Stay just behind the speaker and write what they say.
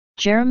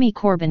Jeremy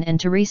Corbyn and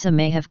Theresa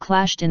May have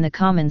clashed in the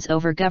Commons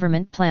over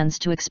government plans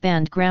to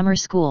expand grammar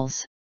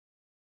schools.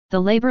 The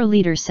Labour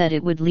leader said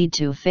it would lead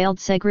to failed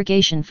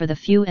segregation for the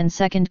few and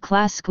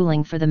second-class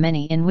schooling for the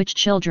many, in which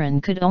children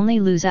could only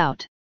lose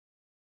out.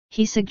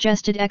 He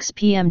suggested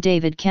ex-PM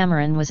David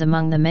Cameron was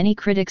among the many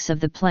critics of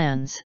the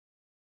plans.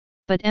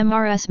 But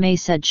Ms May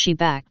said she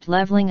backed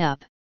levelling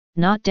up,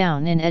 not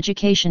down, in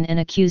education, and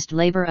accused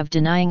Labour of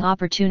denying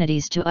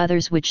opportunities to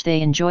others which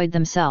they enjoyed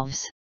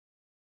themselves.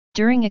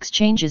 During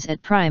exchanges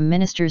at Prime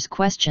Minister's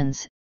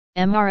questions,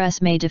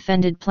 Ms May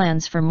defended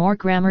plans for more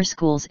grammar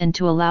schools and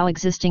to allow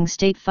existing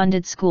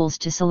state-funded schools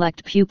to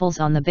select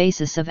pupils on the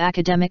basis of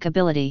academic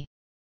ability.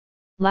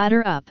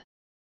 Ladder up.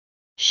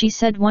 She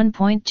said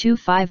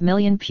 1.25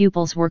 million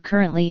pupils were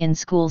currently in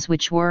schools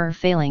which were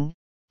failing,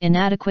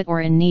 inadequate,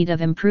 or in need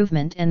of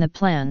improvement, and the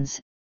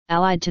plans,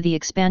 allied to the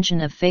expansion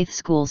of faith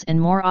schools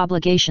and more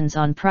obligations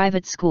on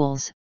private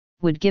schools,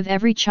 would give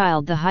every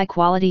child the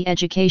high-quality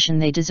education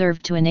they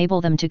deserved to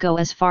enable them to go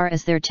as far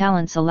as their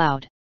talents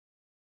allowed.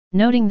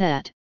 Noting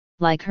that,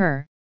 like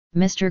her,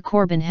 Mr.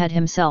 Corbyn had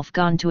himself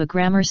gone to a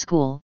grammar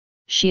school,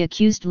 she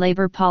accused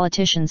Labour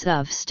politicians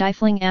of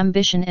stifling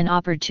ambition and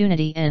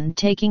opportunity and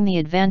taking the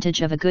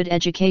advantage of a good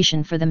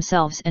education for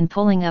themselves and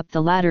pulling up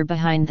the ladder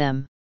behind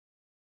them.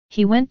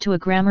 He went to a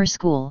grammar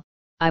school,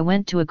 I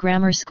went to a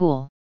grammar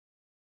school.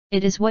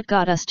 It is what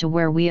got us to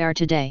where we are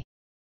today.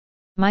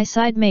 My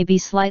side may be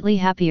slightly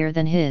happier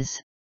than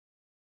his.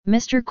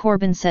 Mr.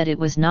 Corbyn said it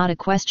was not a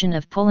question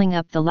of pulling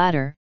up the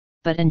ladder,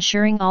 but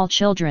ensuring all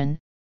children,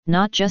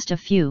 not just a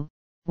few,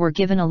 were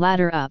given a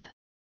ladder up.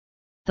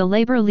 The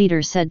Labour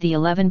leader said the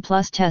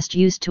 11+ test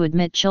used to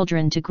admit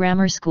children to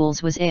grammar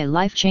schools was a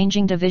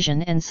life-changing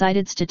decision and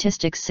cited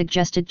statistics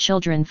suggested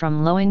children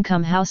from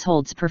low-income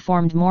households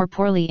performed more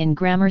poorly in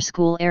grammar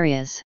school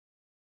areas.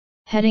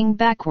 Heading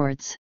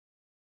backwards.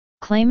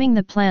 Claiming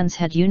the plans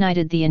had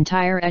united the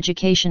entire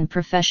education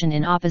profession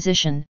in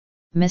opposition,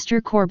 Mr.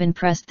 Corbyn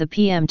pressed the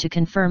PM to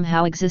confirm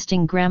how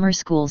existing grammar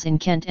schools in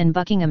Kent and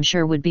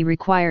Buckinghamshire would be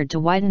required to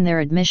widen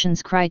their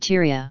admissions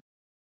criteria.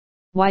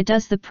 Why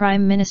does the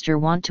Prime Minister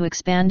want to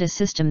expand a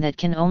system that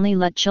can only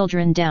let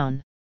children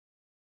down?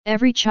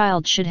 Every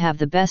child should have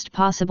the best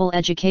possible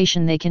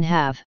education they can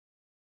have.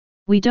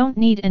 We don't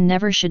need and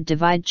never should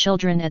divide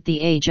children at the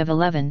age of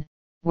 11,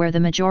 where the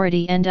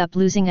majority end up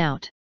losing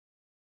out.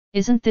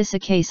 Isn't this a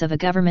case of a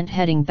government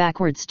heading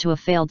backwards to a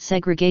failed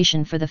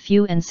segregation for the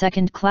few and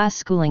second-class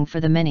schooling for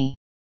the many?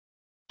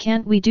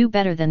 Can't we do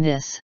better than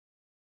this?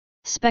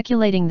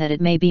 Speculating that it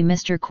may be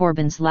Mr.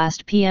 Corbyn's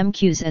last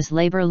PMQs as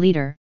Labour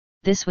leader,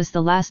 this was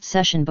the last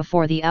session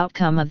before the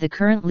outcome of the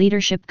current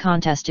leadership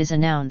contest is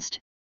announced.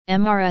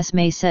 Ms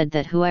May said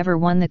that whoever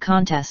won the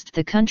contest,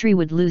 the country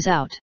would lose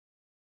out.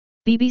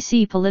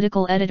 BBC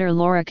political editor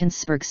Laura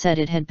Kunsberg said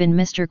it had been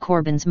Mr.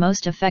 Corbyn's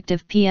most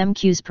effective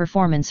PMQs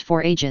performance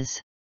for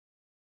ages.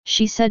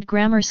 She said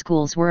grammar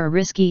schools were a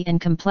risky and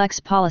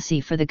complex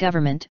policy for the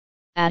government,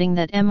 adding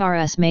that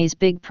Ms May's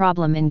big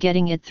problem in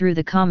getting it through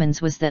the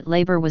Commons was that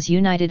Labour was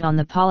united on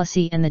the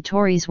policy and the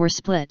Tories were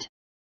split.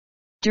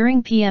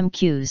 During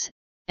PMQs,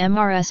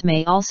 Ms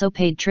May also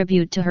paid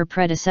tribute to her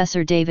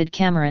predecessor David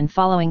Cameron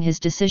following his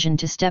decision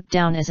to step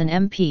down as an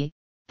MP,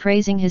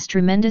 praising his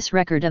tremendous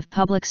record of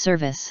public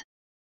service.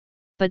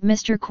 But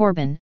Mr.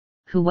 Corbyn,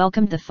 who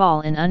welcomed the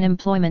fall in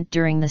unemployment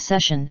during the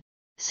session,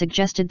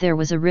 suggested there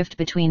was a rift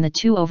between the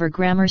two over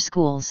grammar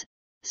schools,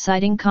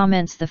 citing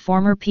comments the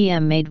former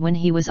PM made when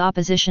he was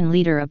opposition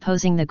leader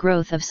opposing the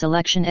growth of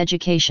selection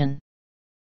education.